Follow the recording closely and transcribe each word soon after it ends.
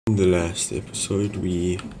In the last episode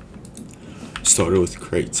we started with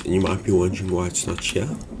crates, and you might be wondering why it's not here.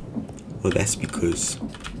 Well, that's because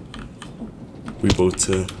we built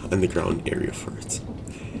an underground area for it,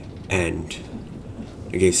 and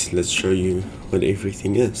I guess let's show you what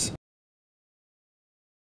everything is.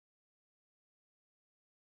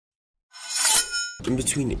 In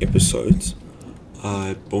between episodes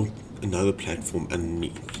I built another platform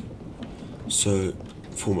underneath, so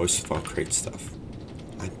for most of our crate stuff.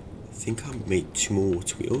 I think I made 2 more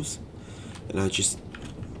water wheels, and I just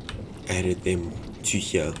added them to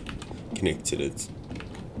here, connected it.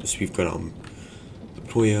 So we've got our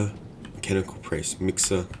deployer, mechanical press,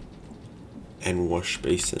 mixer, and wash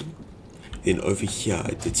basin. Then over here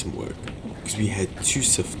I did some work because we had 2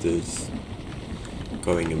 sifters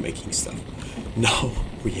going and making stuff. Now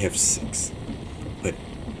we have 6, but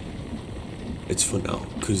it's for now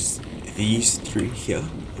because these 3 here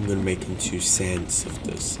I'm gonna make into sand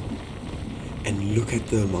sifters. And look at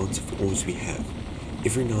the amount of ores we have.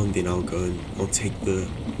 Every now and then I'll go and I'll take the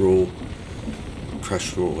raw,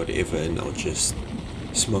 crushed raw, whatever, and I'll just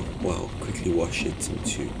quickly wash it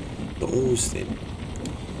into the ores then.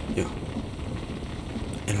 Yeah.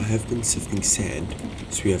 And I have been sifting sand,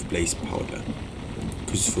 so we have blaze powder.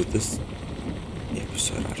 Because for this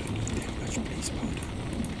episode I don't need that much blaze powder.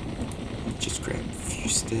 Just grab a few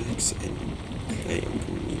stacks and clay. I'm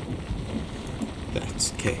gonna need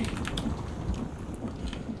that. Okay.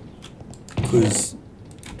 Because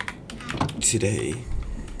today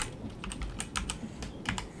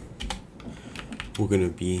we're gonna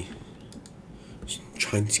be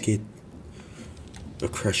trying to get a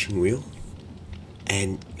crushing wheel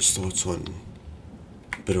and start on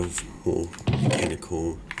a bit of more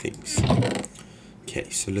mechanical things. Okay,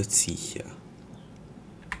 so let's see here.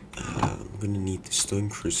 I'm gonna need the stone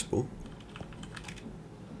crucible.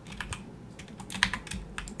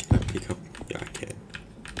 Can I pick up? Yeah, I can.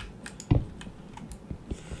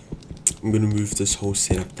 I'm gonna move this whole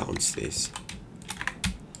setup downstairs.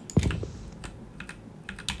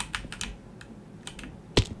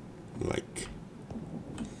 Like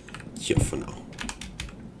here for now.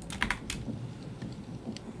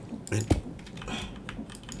 And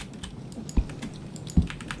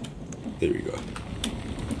there we go.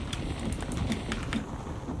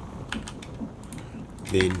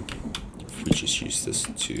 Then if we just use this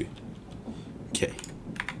to, okay.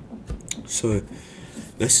 So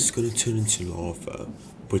this is going to turn into lava,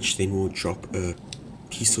 which then will drop a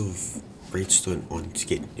piece of redstone on to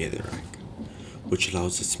get netherrack, which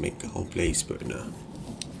allows us to make our blaze burner.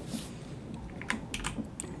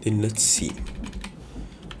 Then let's see,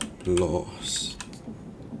 blast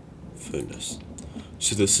furnace.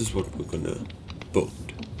 So this is what we're gonna build,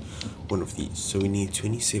 one of these. So we need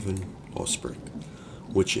 27 blast brick,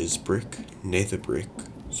 which is brick, nether brick,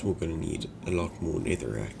 so we're gonna need a lot more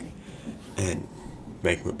netherrack, and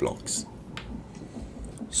magma blocks.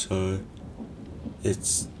 So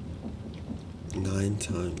it's 9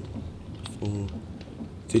 times 4,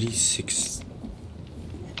 36.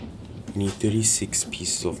 We need 36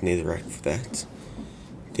 pieces of netherrack for that.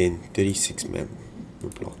 Then 36 magma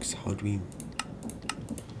blocks. How do we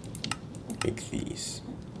make these?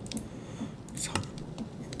 So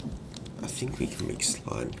I think we can make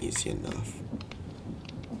slime easy enough,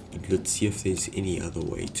 but let's see if there's any other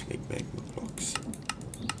way to make magma blocks.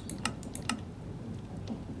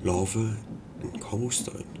 Lava and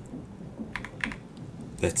cobblestone.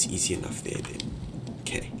 That's easy enough there then.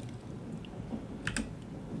 Okay.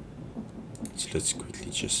 So let's quickly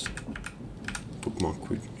just bookmark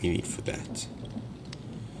what we need for that.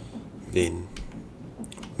 Then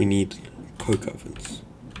we need coke ovens.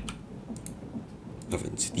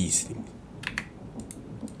 These things.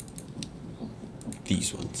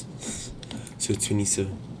 These ones. So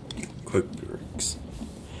 27 coke bricks,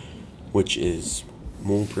 which is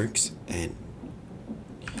more bricks and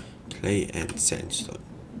clay and sandstone.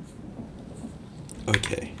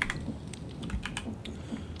 Okay.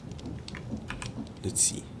 Let's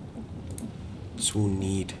see. So we'll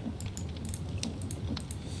need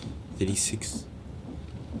 36.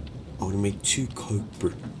 I want to make 2 coke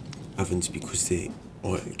brick ovens because they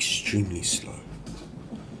are extremely slow.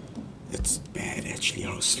 It's bad actually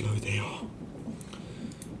how slow they are.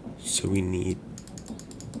 So we need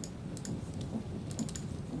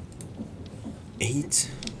 8.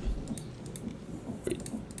 Wait.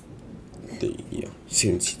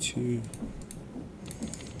 72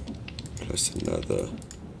 plus another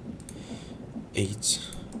 8.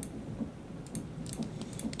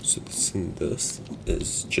 So this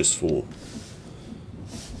is just for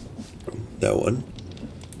that one.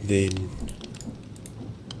 Then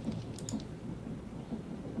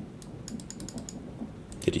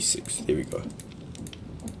 36, there we go.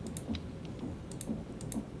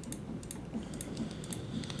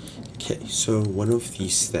 Okay, so one of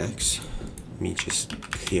these stacks, let me just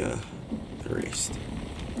clear the rest,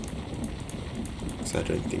 because I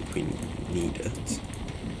don't think we need it.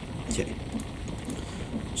 Okay,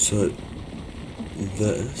 so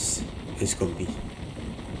this is going to be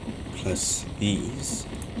plus these,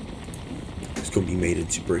 it's going to be made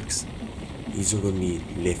into bricks. These are going to be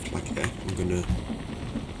left like that. I'm going to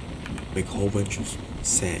make a whole bunch of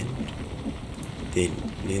sand, then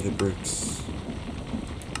nether bricks,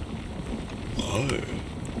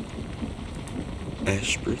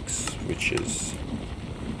 ash bricks, which is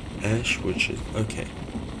ash, which is okay.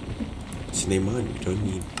 So never mind, we don't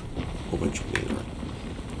need a whole bunch of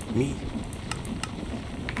netherite. Me,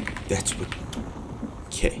 that's what.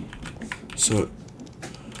 Okay, so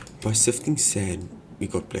by sifting sand, we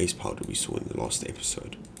got blaze powder we saw in the last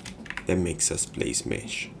episode. That makes us blaze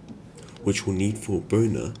mesh, which we'll need for a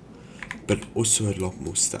burner, but also a lot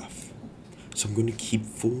more stuff. So I'm going to keep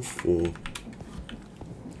 4 for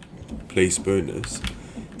blaze burners,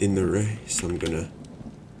 then the rest I'm going to,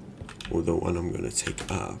 or the one I'm going to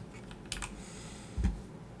take up,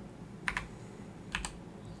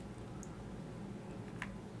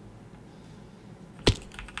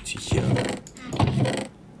 to here.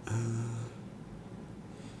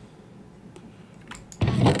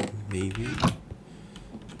 Maybe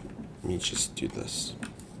let me just do this.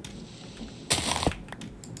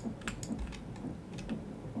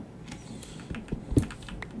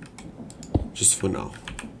 Just for now.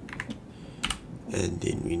 And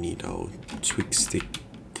then we need our twig stick.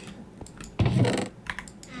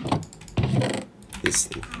 This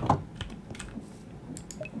thing.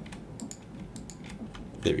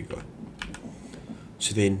 There we go.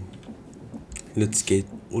 So then let's get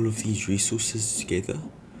all of these resources together,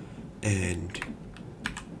 and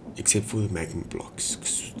except for the magma blocks,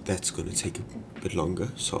 because that's going to take a bit longer,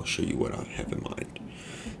 so I'll show you what I have in mind.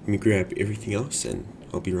 Let me grab everything else and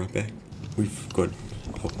I'll be right back. We've got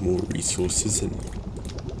a lot more resources and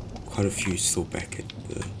quite a few still back at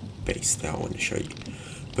the base that I want to show you,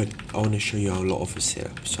 but I want to show you our lot of a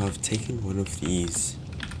setup. So I've taken one of these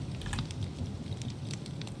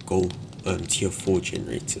gold tier 4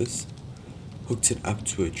 generators, hooked it up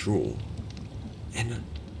to a drawer, and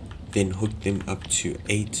then hooked them up to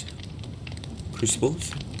 8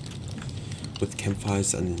 crucibles with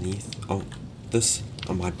campfires underneath. Oh, this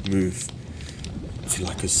I might move to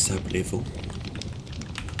like a sub level,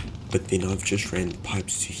 but then I've just ran the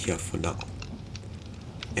pipes to here for now,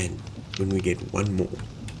 and when we get one more,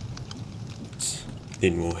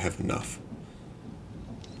 then we'll have enough.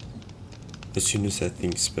 As soon as that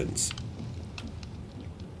thing spins,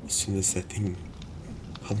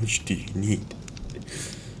 how much do you need?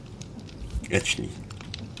 Actually,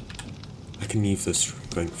 I can leave this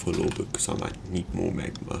going for a little bit because I might need more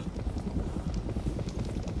magma.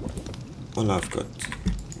 All I've got.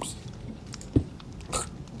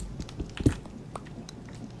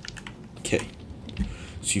 Okay,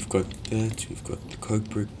 so you've got that, we've got the coke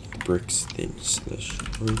bricks, then slash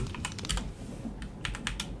home.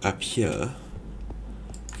 Up here,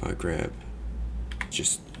 if I grab,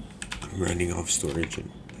 I'm running out of storage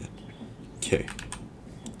and that. Okay.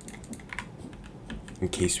 In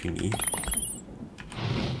case we need.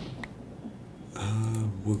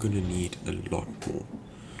 We're gonna need a lot more.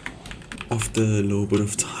 After a little bit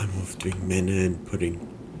of time of doing mana and putting,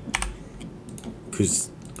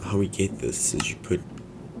 because how we get this is you put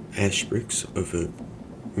ash bricks over,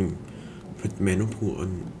 put mana pool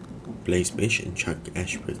on blaze mesh and chuck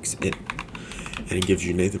ash bricks in, and it gives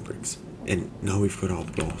you nether bricks. And now we've got our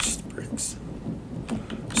blast bricks.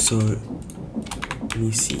 So let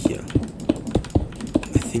me see here.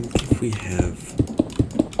 I think if we have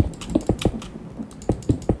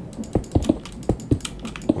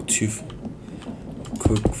two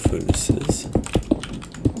coke furnaces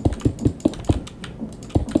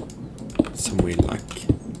somewhere like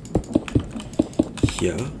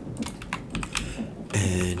here,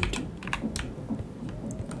 and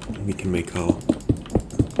we can make our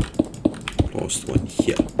last one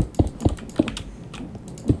here,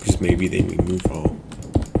 because maybe then we move our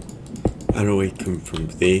arrow come from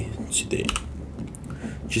there to there,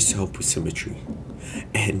 just to help with symmetry.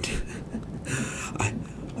 And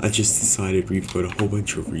I just decided we've got a whole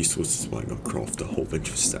bunch of resources, why not craft a whole bunch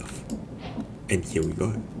of stuff? And here we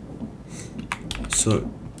go.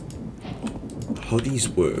 So how these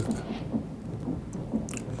work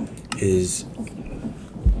is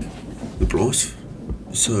the blast.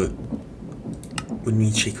 So when we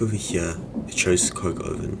check over here, it shows coke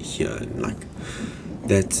over here, and like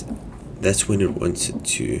that's that's when it wants it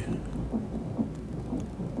to.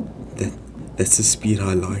 That's the speed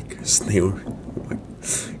I like. Snail.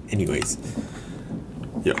 Anyways,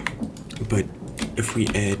 yeah. But if we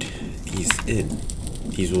add these in,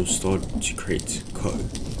 these will start to create code.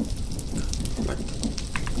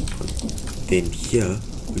 Then here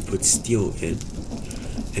we put steel in,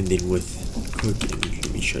 and then with code in,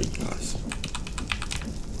 let me show you guys.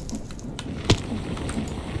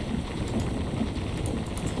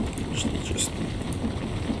 Actually, just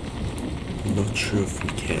not sure if we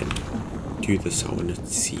can do this. I want to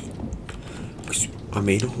see, because I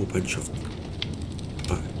made a whole bunch of.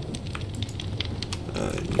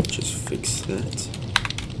 Let me just fix that.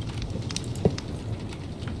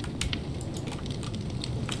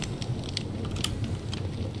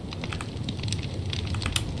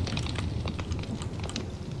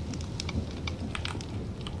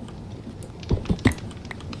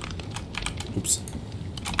 Oops.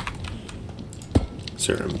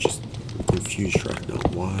 Sorry, I'm just confused right now.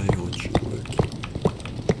 Why aren't you working?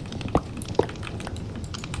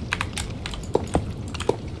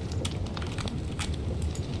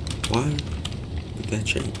 Why did that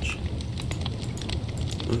change?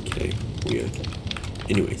 Okay, weird.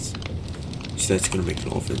 Anyways, so that's gonna make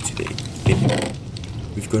lava into there. Then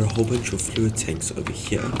we've got a whole bunch of fluid tanks over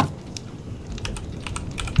here.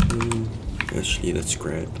 Actually, let's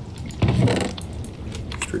grab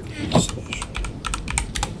 3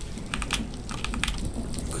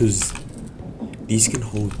 because these can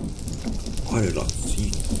hold quite a lot. So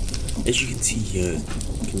as you can see here,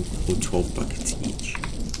 you can hold 12 buckets each.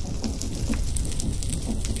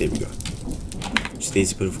 There we go. So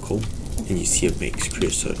there's a bit of coal, and you see it makes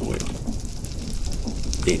creosote oil.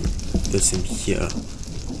 Then this in here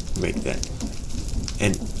make that.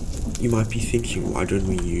 And you might be thinking, why don't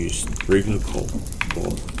we use regular coal?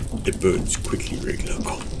 Well, it burns quickly, regular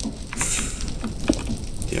coal.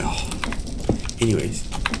 Yeah. Anyways,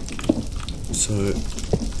 so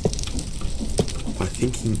my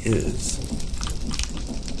thinking is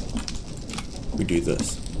we do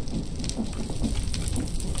this.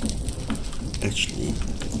 Actually, I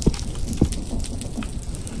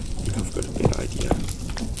think I've got a better idea.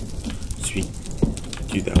 So we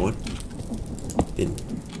do that one, then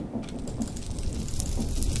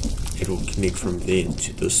it'll connect from there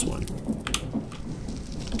to this one.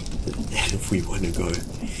 And if we want to go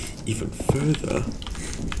even further,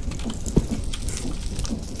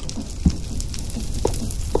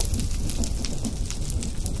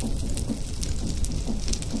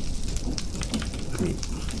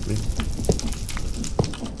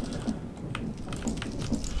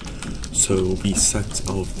 so it will be sucked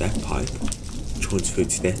out of that pipe, transferred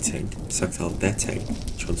to that tank, sucked out of that tank,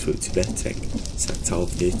 transferred to that tank, sucked out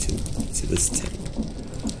of there to this tank.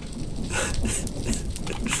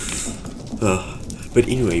 But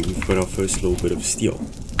anyway, we've got our first little bit of steel.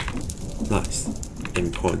 Nice. And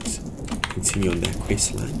we can't continue on that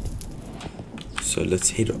quest line. So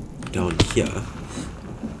let's head down here.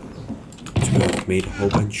 So we've made a whole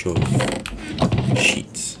bunch of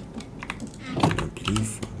sheets. And I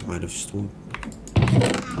believe I might have stored.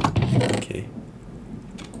 Okay.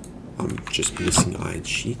 I'm just missing iron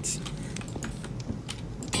sheets.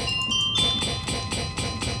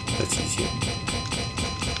 That's easier.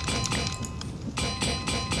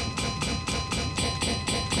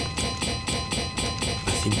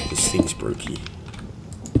 I think this thing's brokey.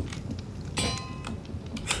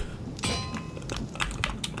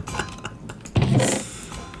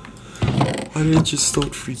 Why did it just start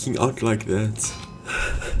freaking out like that?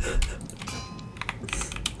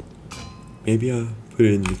 Maybe I'll put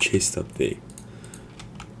it in the chest up there.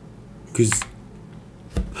 Because...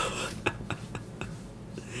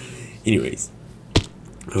 anyways.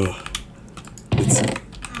 Oh, let's see.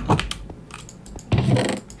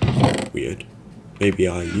 Weird. Maybe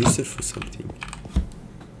I used it for something.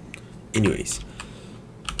 Anyways.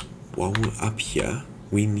 While we're up here,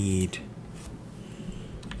 we need...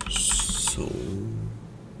 so...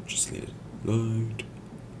 just let it load.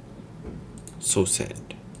 Soul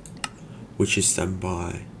sand, which is done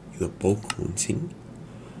by either bulk haunting,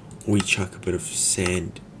 or we chuck a bit of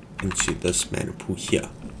sand into this mana pool here,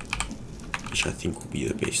 which I think will be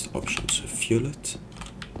the best option. So fuel it.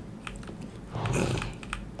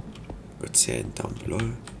 Got sand down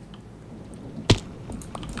below.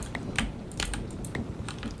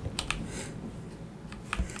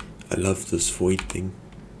 I love this void thing.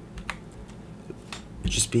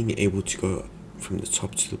 Just being able to go from the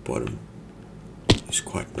top to the bottom is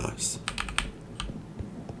quite nice.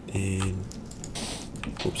 And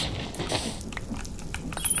oops,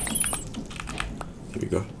 there we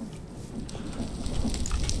go.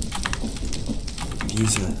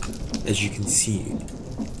 these are, as you can see,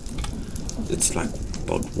 it's like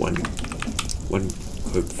about one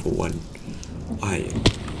coke for one iron.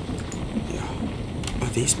 Yeah. Oh,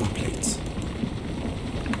 there's my plates.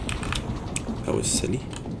 That was silly.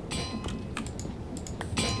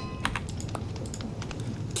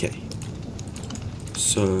 Okay.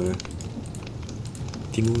 So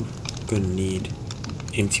then we're gonna need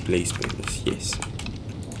empty blaze burners, yes.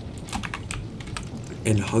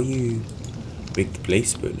 And how you make the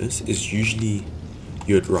blaze burners is usually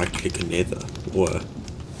you would right click a nether or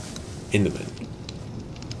enderman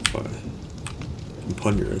or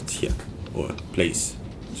ponder it here, or blaze,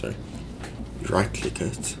 sorry, you right click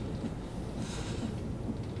it,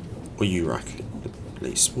 or you right click the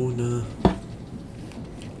blaze spawner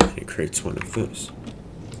and it creates one of those.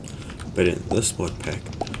 But in this mod pack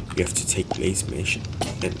you have to take blaze mesh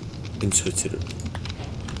and insert it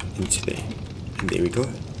into there, and there we go.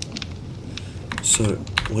 So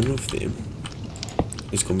one of them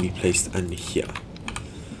is going to be placed under here,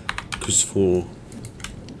 because for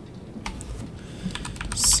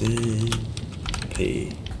sandpaper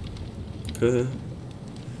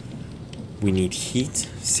we need heat,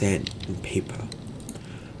 sand and paper.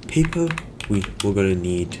 Paper we're going to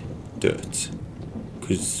need dirt,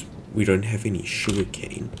 because we don't have any sugar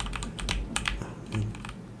cane.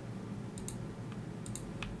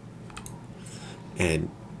 And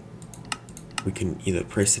we can either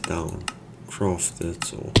press it down, craft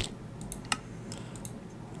it, or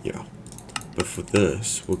yeah. But for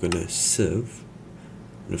this we're gonna sieve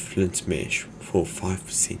the flint mesh for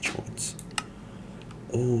 5% chance.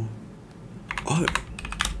 Or oh,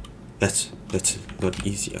 that's not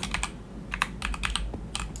easier.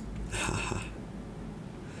 Haha.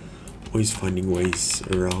 Always finding ways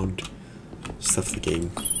around stuff the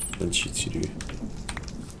game wants you to do.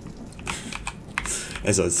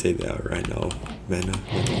 As I'd say they are right now, man,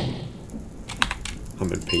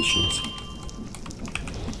 I'm impatient.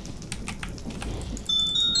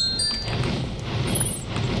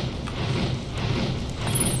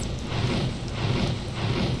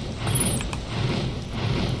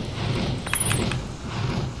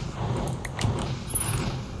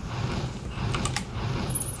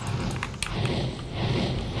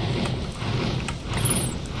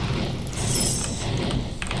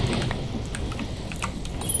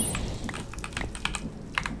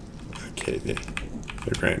 Okay, there,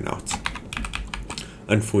 it ran out.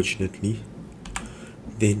 Unfortunately.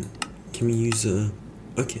 Then, can we use a...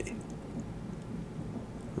 okay.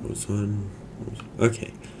 Rose one.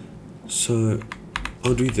 Okay. So,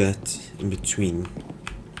 I'll do that in between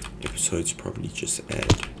episodes, probably just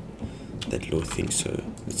add that little thing, so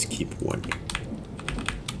let's keep one.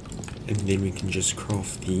 And then we can just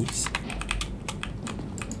craft these.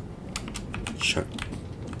 Chuck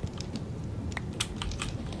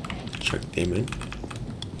them in.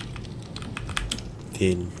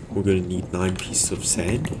 Then we're going to need 9 pieces of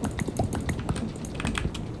sand,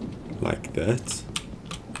 like that.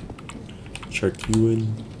 Chuck you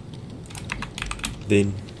in.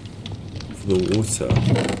 Then for the water,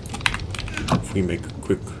 if we make a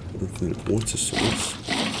quick infinite water source,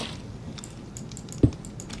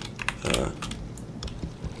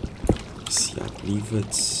 see, I believe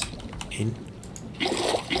it's in.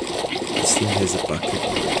 This thing has a bucket.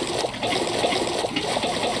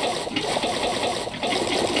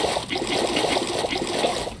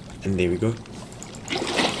 And there we go.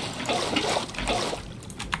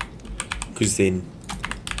 Because then,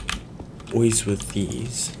 always with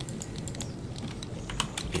these,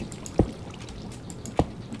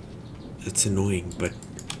 it's annoying, but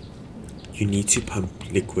you need to pump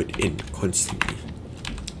liquid in constantly.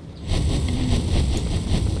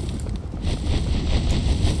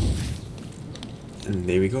 And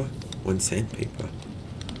there we go, 1 sandpaper.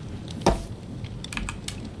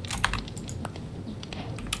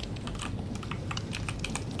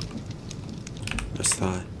 Must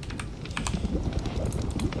I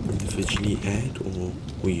individually add, or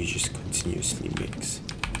will you just continuously mix?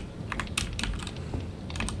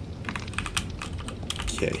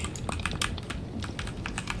 Okay.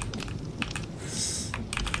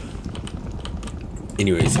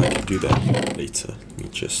 Anyways, I can do that later. Let me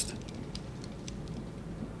just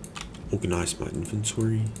organize my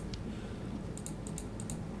inventory.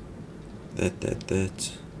 That.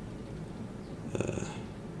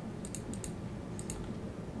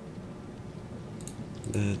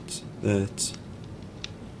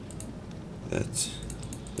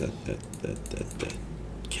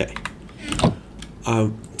 Okay.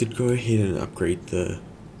 I did go ahead and upgrade the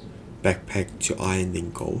backpack to iron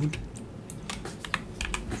then gold.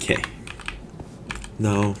 Okay.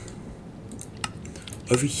 Now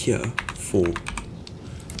over here for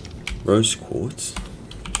rose quartz,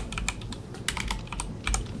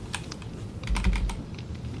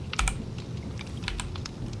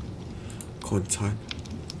 can't type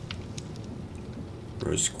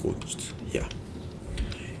rose quartz. Yeah,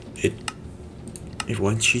 it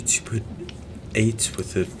wants you to put 8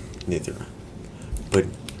 with the nether, but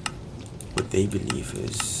what they believe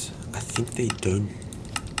is, I think they don't.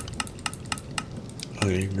 Oh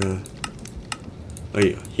no. Oh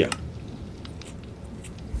yeah.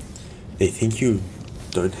 They think you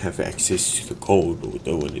don't have access to the gold or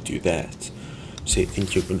don't want to do that, so they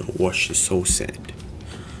think you're gonna wash the soul sand.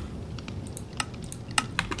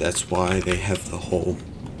 That's why they have the whole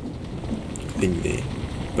thing there.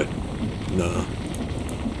 But nah,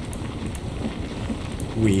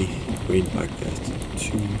 we went like that.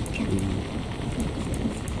 2, 3.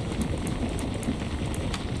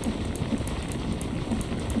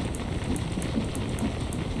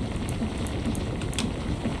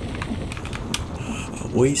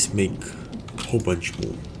 I always make a whole bunch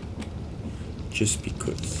more, just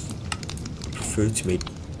because I prefer to make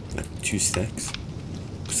like 2 stacks,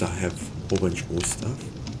 because I have a whole bunch more stuff.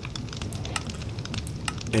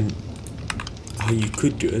 And how you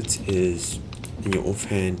could do it is, in your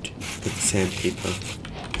offhand, put the sandpaper,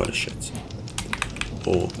 polish it,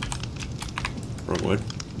 or wrong one.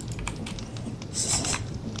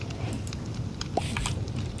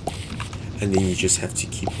 And then you just have to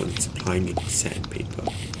keep on supplying it with sandpaper.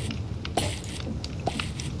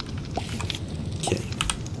 Okay.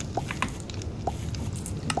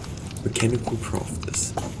 Mechanical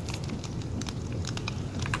crafters.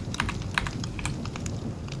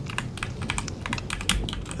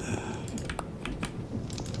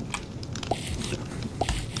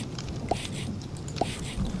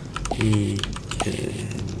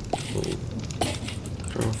 Mechanical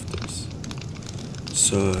crafters.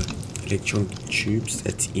 So electron tubes,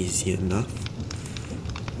 that's easy enough.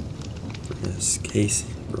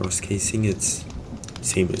 Brass casing, it's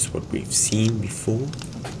same as what we've seen before.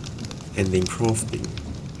 And then crafting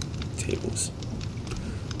tables.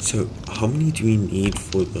 So how many do we need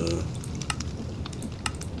for the...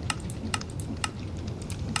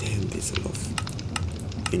 Damn, there's a lot of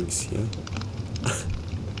things here.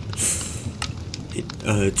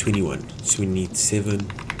 21, so we need 7.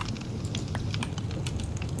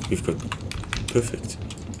 We've got perfect.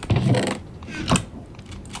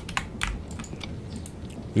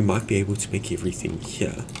 We might be able to make everything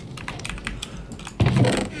here,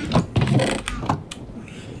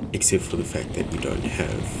 except for the fact that we don't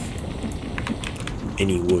have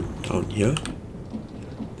any wood down here.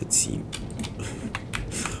 Let's see.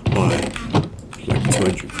 Why, like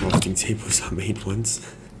 200 crafting tables I made once.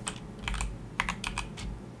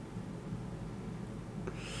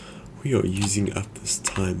 We are using up this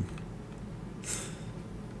time.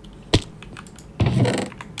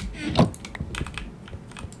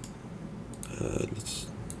 Let's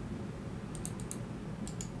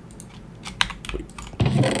wait.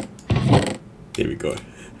 There we go.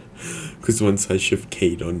 Because once I shift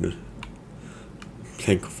K'd on a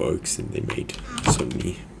plank of oaks and they made so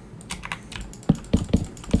many.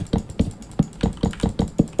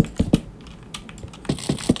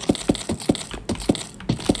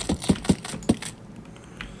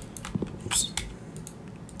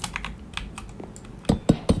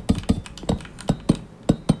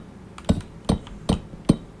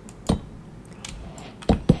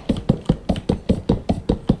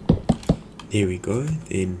 There we go.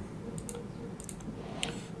 Then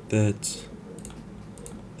that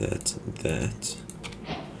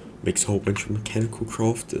makes a whole bunch of mechanical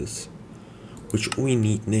crafters, which all we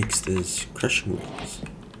need next is crushing wheels.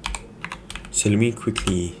 So let me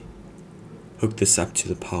quickly hook this up to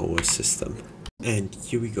the power system, and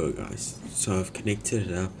here we go, guys. So I've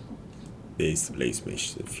connected it up. There's the blaze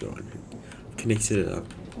mesh if you're on it. I've connected it up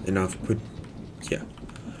and I've put here.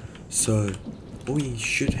 So all you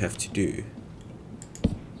should have to do,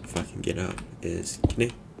 if I can get up, is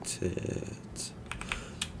connect it.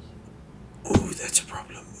 Oh, that's a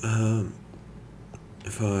problem.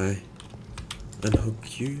 If I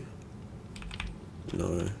unhook you,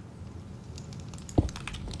 no.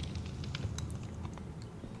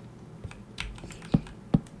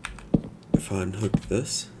 If I unhook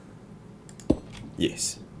this,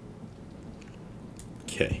 yes.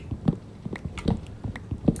 Okay.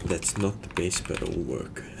 That's not the best, but it'll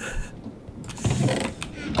work.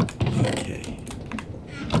 Okay.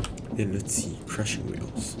 Then let's see, crushing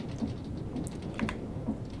wheels.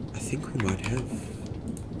 I think we might have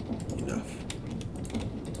enough.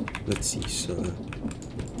 Let's see, so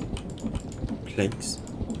planks.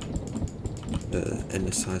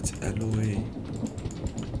 andesite alloy.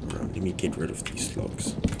 Let me get rid of these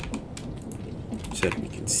logs so that we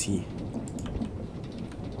can see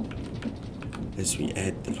as we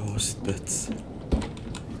add the last bits.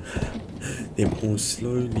 Them all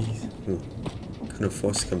slowly, kind of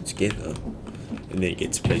fast come together, and then it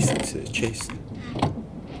gets placed into the chest.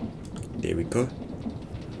 There we go.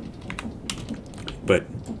 But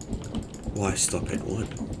why stop at one?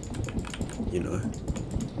 You know,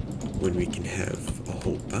 when we can have a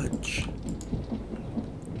whole bunch.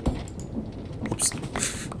 Oops.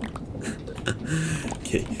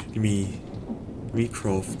 Okay, let me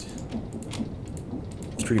recraft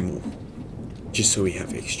 3 more, just so we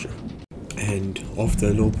have extra. And after a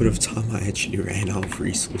little bit of time, I actually ran out of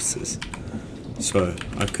resources, so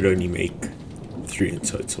I could only make 3 in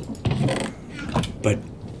total. But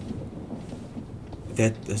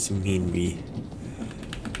that doesn't mean we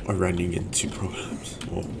are running into problems,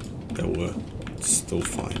 or that we're still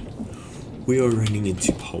fine. We are running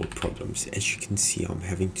into power problems. As you can see, I'm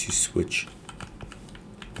having to switch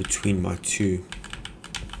between my 2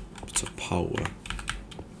 bits of power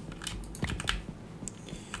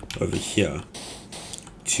over here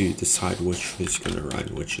to decide which is going to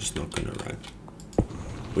run, which is not going to run,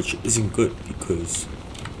 which isn't good because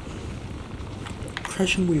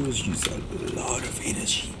crashing wheels use a lot of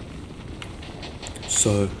energy.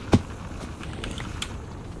 So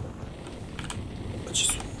I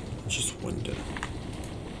just wonder.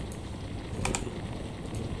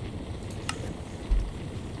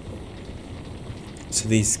 So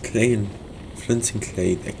these clay and flint and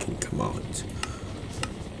clay that can come out.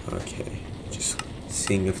 Okay, just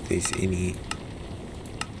seeing if there's any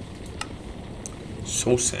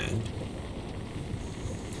soul sand.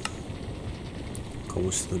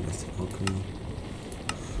 Cobblestone with alchemy.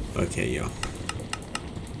 Okay, yeah.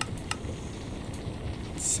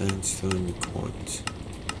 Sandstone we can't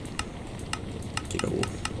get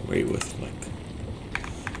away with, like,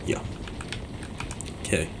 yeah.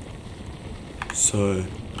 Okay. So,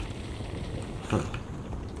 how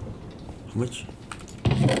much?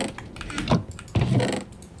 I've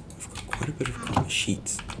got quite a bit of copper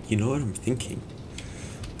sheets. You know what I'm thinking?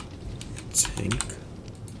 Tank.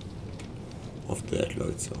 After that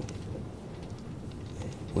loads up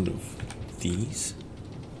one of these.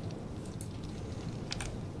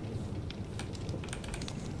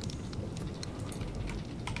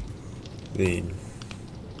 Then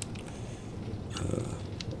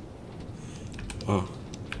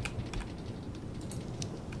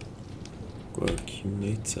got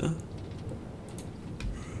accumulator.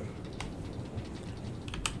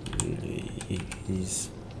 His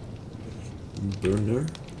burner,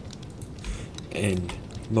 and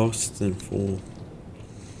last and for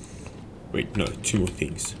wait, no, 2 more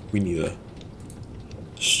things. We need a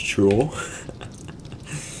straw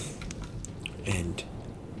and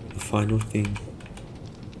the final thing,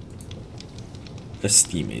 a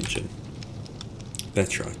steam engine.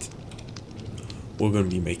 That's right, we're going to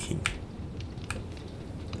be making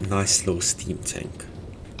a nice little steam tank.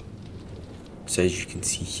 So as you can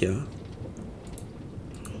see here,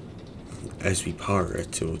 as we power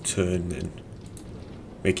it will turn, and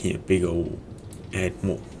making it bigger will add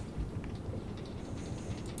more.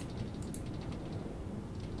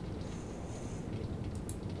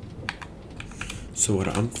 So what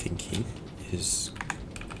I'm thinking is,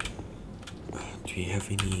 do we have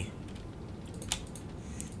any?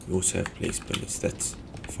 We also have place burners, that's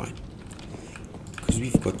fine. Because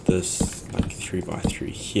we've got this like 3x3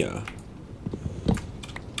 here,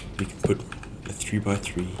 we can put a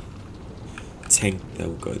 3x3 tank that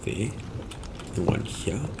will go there, and one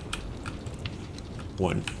here,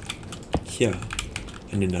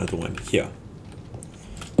 and another one here,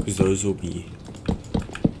 because those will be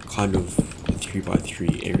kind of a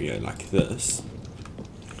 3x3 area like this.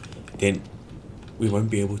 Then we won't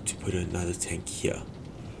be able to put another tank here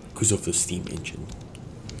because of the steam engine.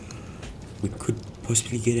 We could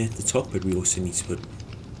possibly get it at the top, but we also need to put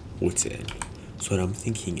water in. So what I'm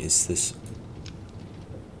thinking is this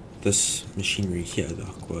machinery here, the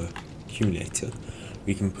aqua accumulator,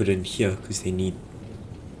 we can put in here because they need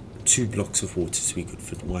 2 blocks of water, so we could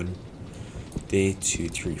fit 1 there, 2,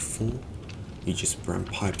 3, 4. We just run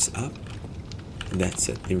pipes up, and that's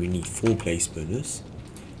it. Then we need 4 blaze burners.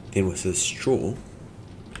 Then with the straw,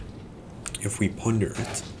 if we ponder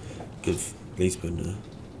it, give blaze burner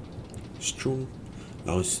straw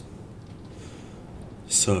allows.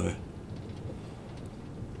 So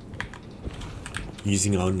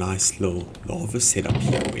using our nice little lava setup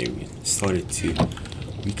here where we started to,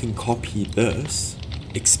 we can copy this,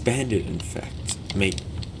 expand it in fact,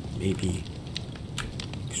 maybe,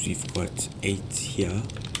 because because we've got 8 here.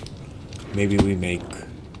 Maybe we make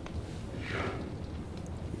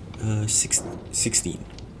 16.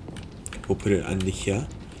 We'll put it under here,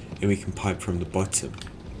 and we can pipe from the bottom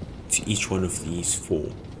to each one of these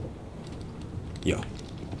 4. Yeah,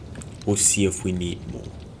 we'll see if we need more.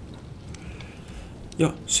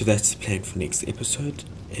 Yeah, so that's the plan for next episode,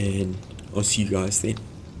 and I'll see you guys then.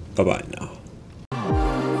 Bye bye now.